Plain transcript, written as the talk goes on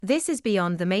This is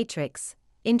Beyond the Matrix,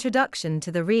 Introduction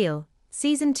to the Real,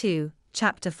 Season 2,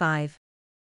 Chapter 5.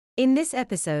 In this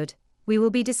episode, we will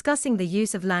be discussing the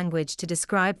use of language to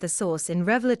describe the source in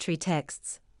revelatory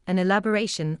texts, an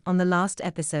elaboration on the last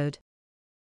episode.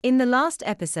 In the last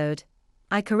episode,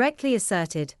 I correctly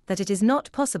asserted that it is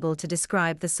not possible to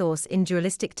describe the source in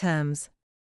dualistic terms.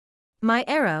 My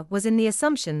error was in the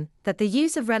assumption that the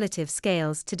use of relative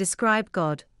scales to describe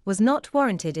God was not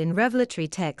warranted in revelatory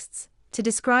texts, to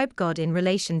describe God in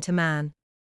relation to man.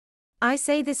 I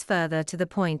say this further to the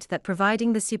point that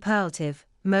providing the superlative,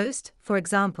 most, for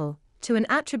example, to an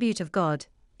attribute of God,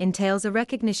 entails a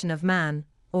recognition of man,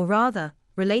 or rather,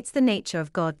 relates the nature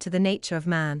of God to the nature of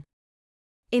man.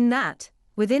 In that,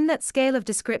 within that scale of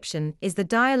description is the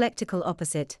dialectical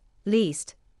opposite,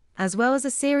 least, as well as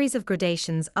a series of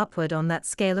gradations upward on that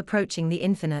scale approaching the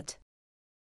infinite.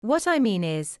 What I mean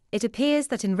is, it appears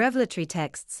that in revelatory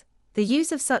texts, the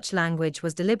use of such language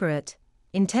was deliberate,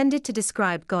 intended to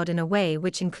describe God in a way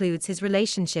which includes his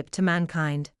relationship to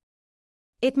mankind.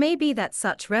 It may be that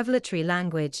such revelatory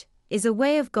language is a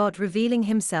way of God revealing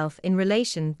himself in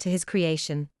relation to his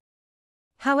creation.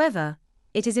 However,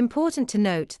 it is important to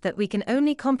note that we can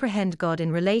only comprehend God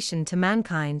in relation to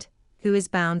mankind, who is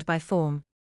bound by form.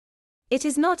 It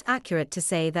is not accurate to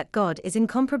say that God is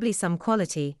incomparably some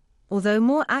quality, although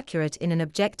more accurate in an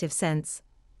objective sense,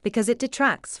 because it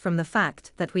detracts from the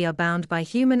fact that we are bound by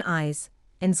human eyes,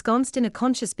 ensconced in a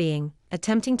conscious being,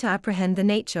 attempting to apprehend the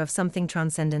nature of something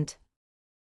transcendent.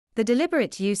 The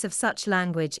deliberate use of such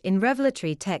language in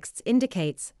revelatory texts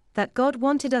indicates that God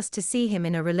wanted us to see him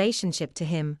in a relationship to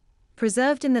him,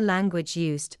 preserved in the language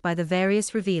used by the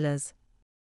various revealers.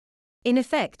 In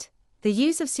effect, the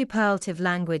use of superlative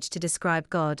language to describe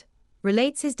God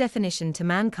relates his definition to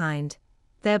mankind,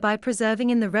 thereby preserving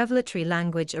in the revelatory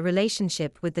language a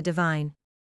relationship with the divine.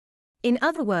 In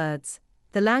other words,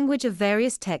 the language of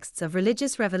various texts of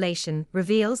religious revelation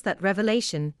reveals that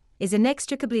revelation is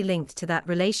inextricably linked to that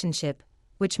relationship,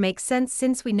 which makes sense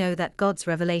since we know that God's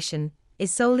revelation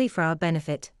is solely for our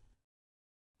benefit.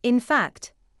 In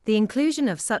fact, the inclusion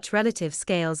of such relative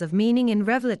scales of meaning in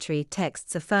revelatory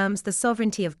texts affirms the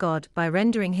sovereignty of God by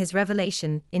rendering his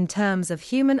revelation in terms of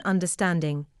human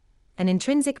understanding, an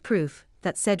intrinsic proof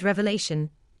that said revelation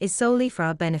is solely for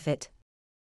our benefit.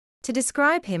 To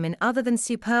describe him in other than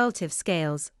superlative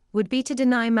scales would be to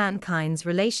deny mankind's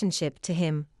relationship to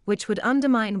him, which would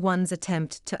undermine one's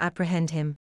attempt to apprehend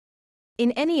him.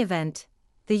 In any event,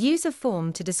 the use of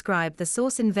form to describe the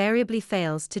source invariably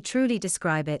fails to truly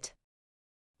describe it.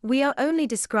 We are only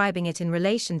describing it in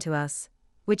relation to us,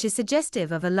 which is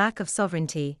suggestive of a lack of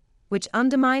sovereignty, which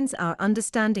undermines our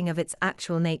understanding of its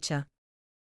actual nature.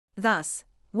 Thus,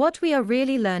 what we are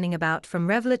really learning about from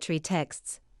revelatory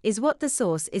texts is what the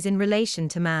source is in relation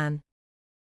to man.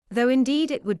 Though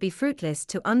indeed it would be fruitless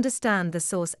to understand the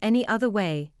source any other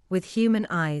way, with human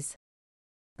eyes.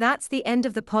 That's the end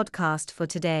of the podcast for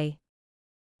today.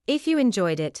 If you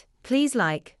enjoyed it, please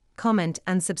like, comment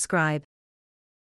and subscribe.